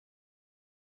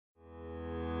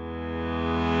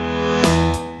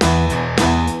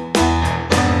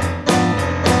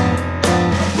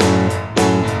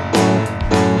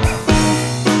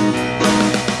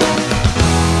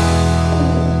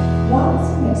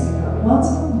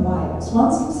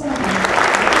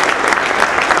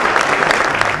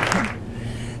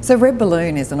So Red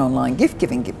Balloon is an online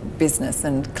gift-giving business,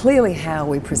 and clearly how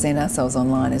we present ourselves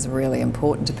online is really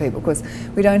important to people because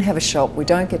we don't have a shop, we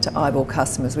don't get to eyeball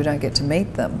customers, we don't get to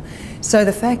meet them. So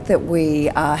the fact that we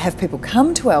have people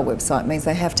come to our website means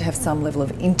they have to have some level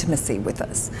of intimacy with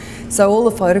us. So all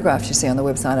the photographs you see on the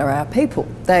website are our people.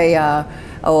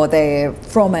 They're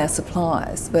from our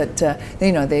suppliers, but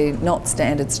they're not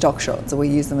standard stock shots, or we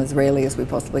use them as rarely as we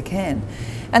possibly can.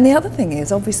 And the other thing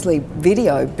is, obviously,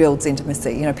 video builds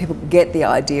intimacy. People get the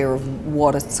idea of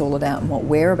what it's all about and what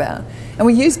we're about. And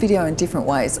we use video in different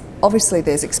ways. Obviously,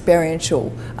 there's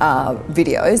experiential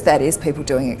videos, that is people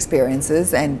doing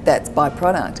experiences, and that's by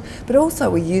product. But also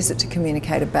we use it to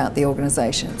communicate about the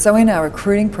organisation. So in our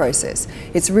recruiting process,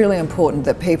 it's really important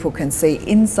that people can see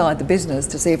inside the business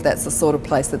to see if that's the sort of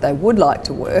place that they would like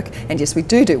to work. And yes, we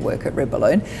do work at Red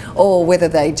Balloon, or whether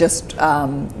they just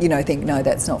think, no,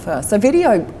 that's not for us. So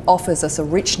video offers us a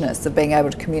richness of being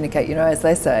able to communicate. As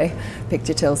they say,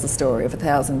 picture tells the story of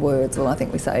 1,000 words. Well, I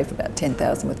think we save about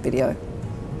 10,000 with video.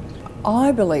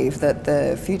 I believe that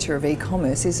the future of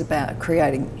e-commerce is about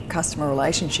creating customer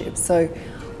relationships. So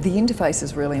the interface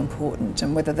is really important,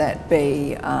 and whether that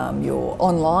be your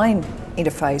online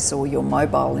interface or your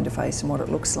mobile interface and what it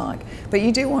looks like. But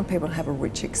you do want people to have a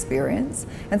rich experience,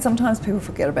 and sometimes people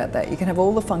forget about that. You can have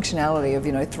all the functionality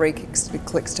of 3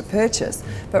 clicks to purchase,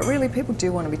 but really people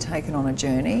do want to be taken on a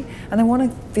journey, and they want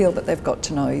to feel that they've got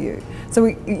to know you. So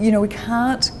we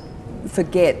can't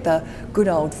forget the good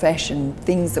old-fashioned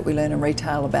things that we learn in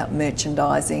retail about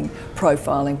merchandising,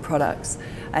 profiling products,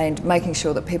 and making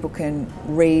sure that people can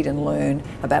read and learn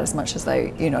about as much as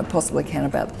they possibly can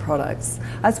about the products,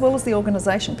 as well as the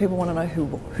organisation. People want to know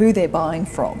who they're buying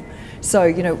from. So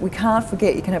we can't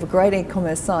forget, you can have a great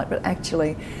e-commerce site, but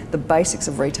actually the basics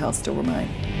of retail still remain.